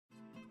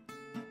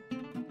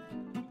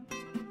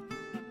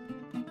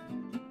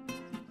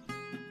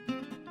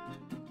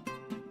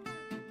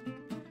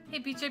Hey,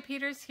 BJ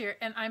Peters here,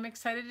 and I'm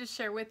excited to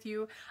share with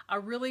you a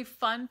really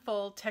fun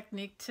fold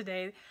technique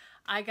today.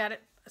 I got a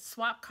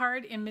swap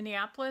card in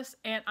Minneapolis,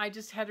 and I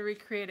just had to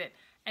recreate it.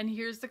 And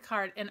here's the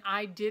card, and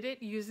I did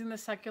it using the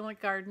Succulent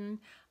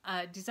Garden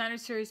Designer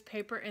Series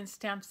paper and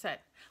stamp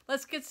set.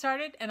 Let's get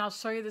started, and I'll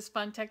show you this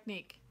fun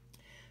technique.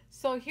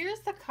 So here's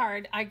the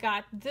card. I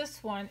got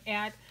this one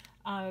at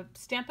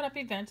Stampin' Up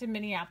event in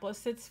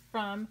Minneapolis. It's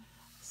from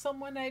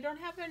someone, I don't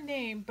have their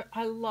name, but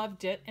I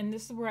loved it, and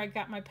this is where I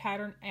got my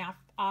pattern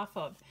off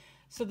of.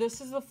 So this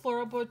is the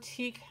Floral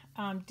Boutique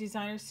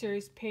Designer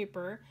Series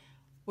paper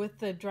with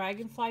the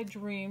Dragonfly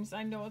Dreams.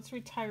 I know it's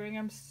retiring.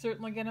 I'm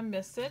certainly going to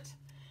miss it.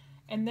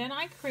 And then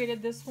I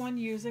created this one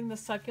using the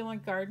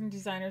Succulent Garden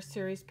Designer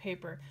Series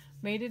paper.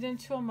 Made it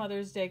into a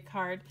Mother's Day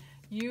card.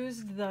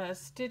 Used the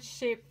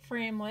stitch-shaped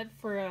framelit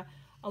for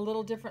a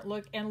little different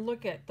look, and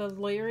look at the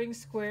layering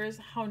squares,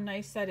 how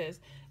nice that is.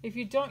 If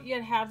you don't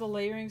yet have the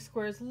layering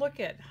squares, look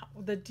at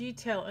the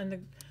detail and the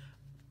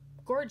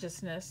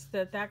gorgeousness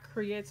that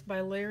creates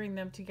by layering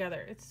them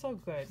together. It's so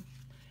good.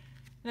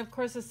 And of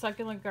course the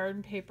Succulent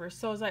Garden paper.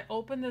 So as I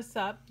open this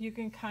up, you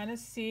can kind of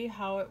see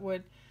how it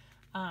would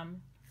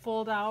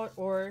fold out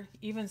or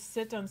even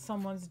sit on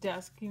someone's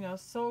desk. You know,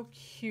 so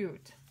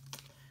cute.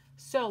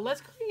 So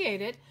let's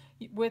create it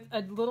with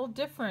a little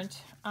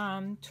different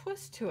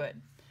twist to it.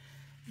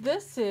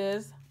 This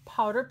is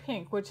Powder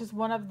Pink, which is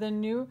one of the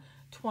new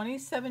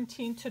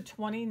 2017 to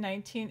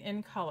 2019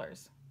 in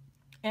colors.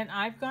 And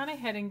I've gone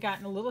ahead and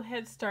gotten a little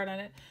head start on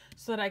it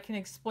so that I can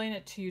explain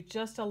it to you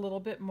just a little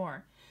bit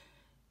more.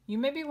 You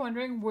may be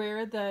wondering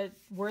where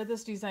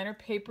this designer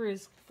paper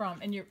is from,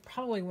 and you're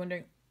probably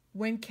wondering,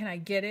 when can I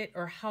get it,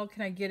 or how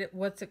can I get it,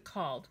 what's it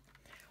called?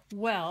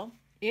 Well,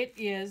 it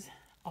is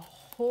a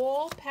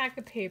whole pack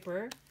of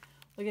paper.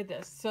 Look at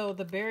this. So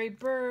the Berry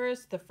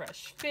Burst, the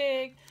Fresh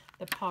Fig,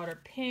 the Powder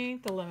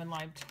Pink, the Lemon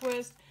Lime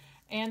Twist,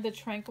 and the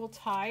Tranquil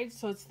Tide.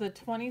 So it's the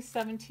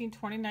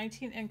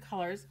 2017-2019 in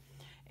colors,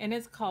 and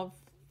it's called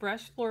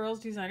Fresh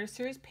Florals Designer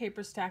Series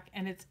Paper Stack,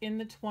 and it's in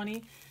the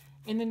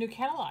new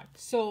catalog.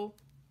 So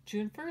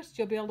June 1st,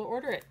 you'll be able to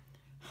order it.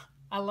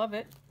 I love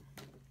it.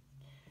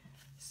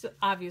 So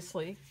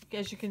obviously,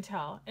 as you can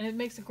tell, and it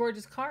makes a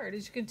gorgeous card,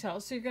 as you can tell.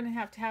 So you're going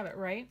to have it,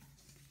 right?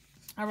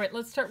 All right,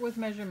 let's start with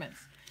measurements.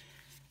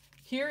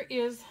 Here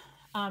is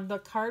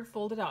the card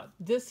folded out.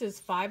 This is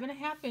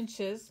 5.5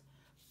 inches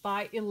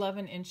by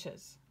 11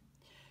 inches.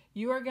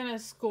 You are going to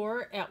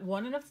score at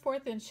 1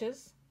 1/4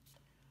 inches,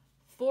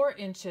 4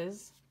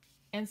 inches,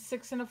 and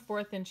 6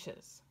 1/4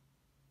 inches.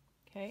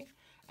 Okay,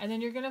 and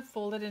then you're going to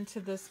fold it into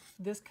this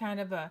kind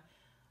of a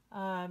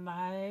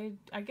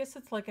I guess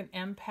it's like an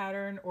M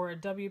pattern or a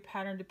W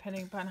pattern,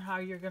 depending upon how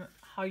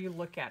you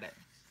look at it.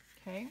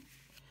 Okay,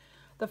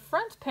 the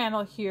front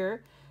panel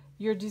here,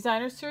 your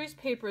Designer Series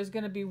paper is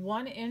going to be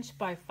 1 inch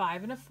by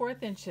 5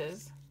 1/4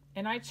 inches,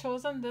 and I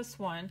chose on this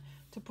one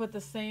to put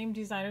the same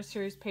Designer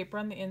Series paper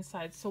on the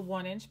inside, so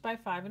 1 inch by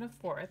 5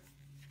 1/4.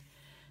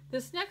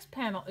 This next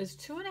panel is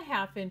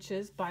 2.5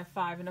 inches by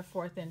 5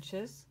 1/4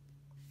 inches.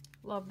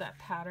 Love that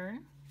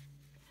pattern.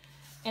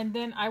 And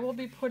then I will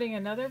be putting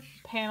another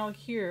panel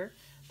here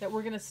that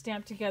we're going to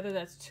stamp together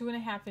that's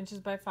 2.5 inches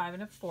by 5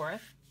 1/4.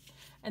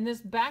 And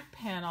this back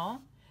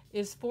panel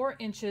is 4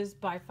 inches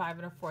by 5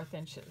 1/4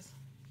 inches.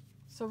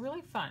 So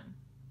really fun.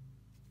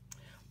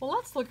 Well,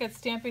 let's look at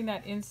stamping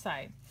that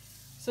inside.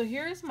 So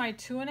here is my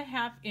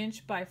 2.5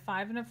 inch by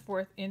 5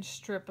 1/4 inch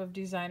strip of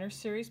Designer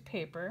Series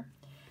paper.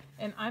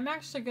 And I'm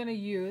actually going to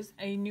use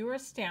a newer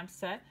stamp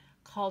set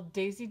called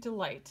Daisy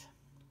Delight.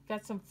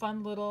 Got some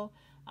fun little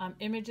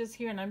images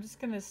here, and I'm just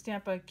going to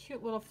stamp a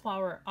cute little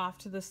flower off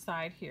to the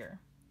side here.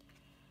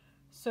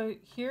 So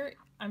here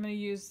I'm going to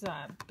use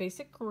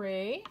Basic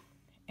Gray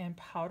and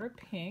Powder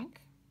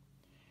Pink.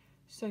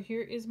 So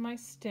here is my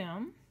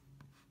stem.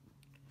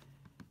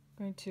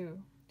 I'm going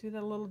to do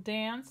the little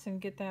dance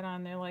and get that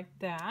on there like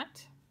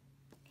that.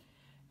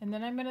 And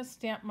then I'm going to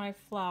stamp my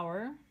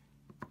flower.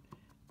 I'm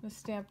going to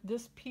stamp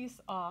this piece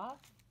off.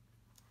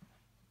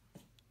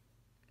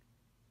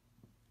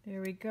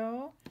 There we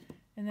go.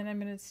 And then I'm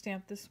going to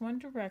stamp this one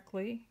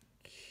directly.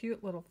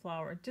 Cute little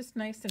flower, just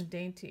nice and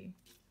dainty.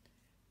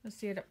 Let's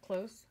see it up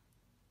close.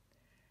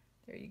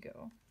 There you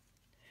go.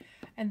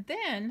 And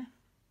then,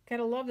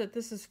 gotta love that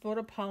this is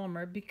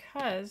photopolymer,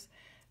 because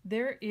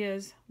there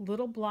is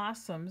little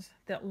blossoms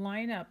that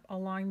line up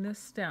along this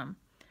stem.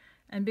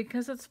 And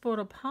because it's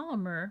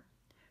photopolymer,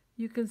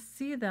 you can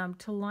see them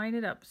to line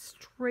it up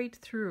straight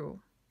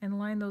through and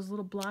line those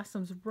little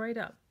blossoms right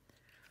up,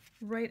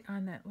 right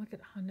on that. Look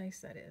at how nice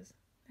that is.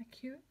 Isn't that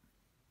cute?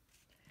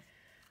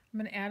 I'm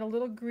going to add a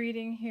little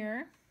greeting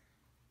here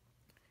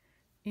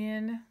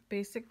in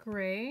Basic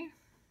Gray.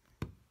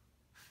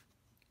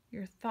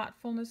 Your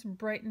thoughtfulness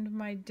brightened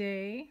my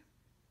day.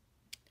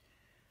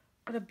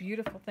 What a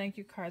beautiful thank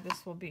you card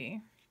this will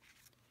be.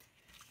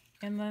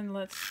 And then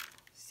let's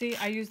see,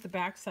 I used the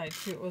back side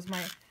too. It was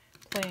my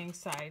playing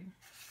side.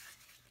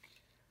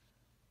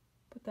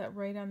 Put that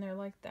right on there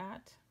like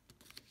that.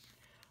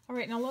 All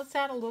right, now let's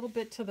add a little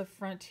bit to the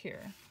front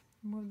here.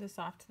 Move this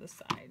off to the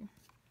side.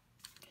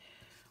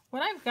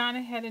 What I've gone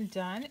ahead and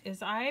done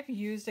is I've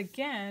used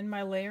again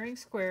my layering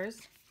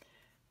squares.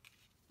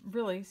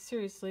 Really,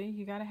 seriously,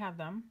 you got to have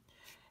them.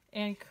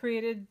 And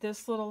created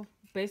this little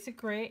basic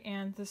gray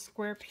and the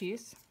square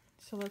piece.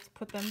 So let's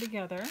put them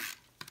together.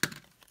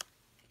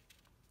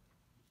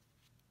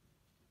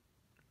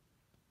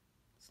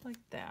 Just like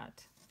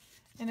that.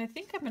 And I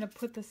think I'm going to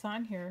put this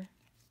on here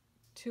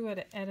too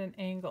at an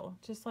angle,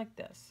 just like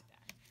this.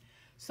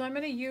 So I'm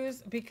going to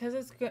use, because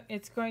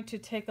it's going to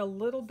take a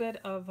little bit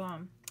of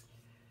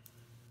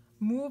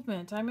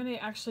movement, I'm going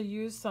to actually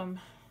use some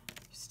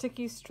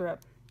sticky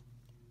strip.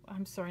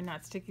 I'm sorry,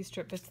 not sticky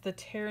strip, it's the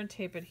tear and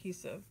tape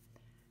adhesive,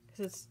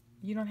 because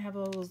you don't have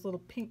all those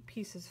little pink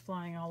pieces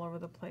flying all over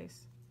the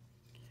place.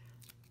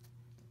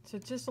 So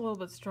just a little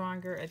bit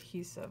stronger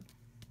adhesive.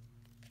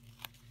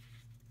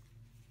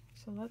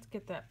 So let's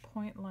get that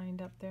point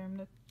lined up there. I'm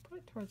going to put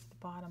it towards the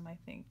bottom, I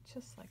think,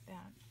 just like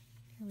that.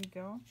 Here we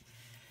go.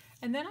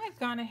 And then I've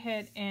gone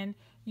ahead and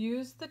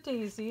used the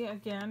daisy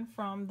again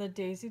from the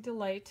Daisy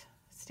Delight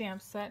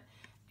stamp set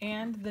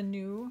and the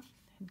new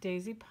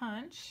Daisy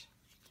Punch,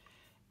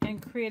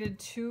 and created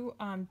two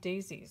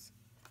daisies.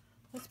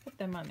 Let's put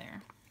them on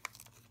there.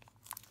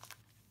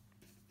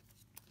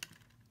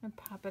 I'm going to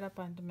pop it up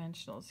on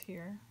dimensionals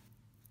here.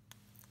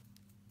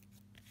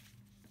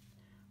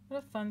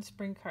 What a fun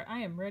spring card. I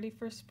am ready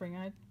for spring,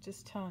 I'm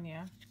just telling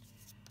you.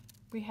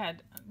 We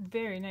had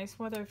very nice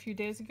weather a few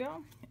days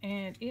ago,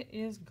 and it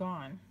is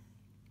gone.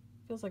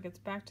 Feels like it's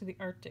back to the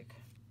Arctic.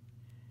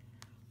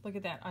 Look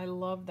at that. I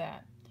love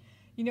that.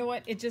 You know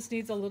what? It just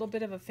needs a little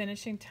bit of a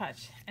finishing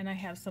touch, and I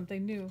have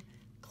something new.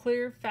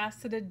 Clear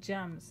faceted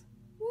gems.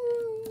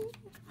 Woo!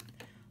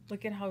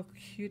 Look at how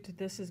cute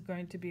this is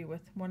going to be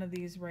with one of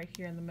these right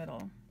here in the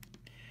middle.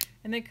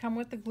 And they come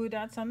with the glue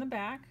dots on the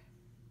back.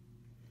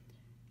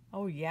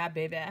 Oh yeah,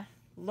 baby.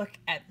 Look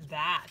at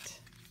that.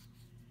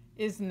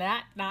 Isn't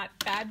that not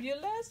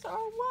fabulous or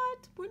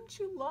what? Wouldn't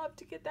you love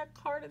to get that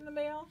card in the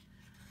mail?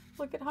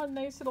 Look at how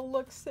nice it'll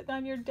look sitting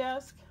on your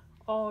desk.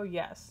 Oh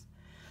yes.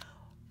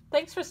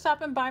 Thanks for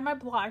stopping by my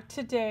blog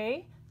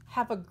today.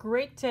 Have a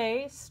great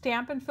day.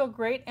 Stamp and feel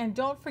great. And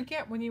don't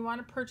forget, when you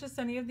want to purchase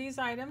any of these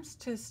items,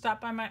 to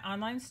stop by my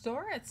online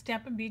store at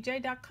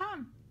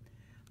stampinbj.com.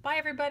 Bye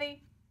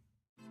everybody.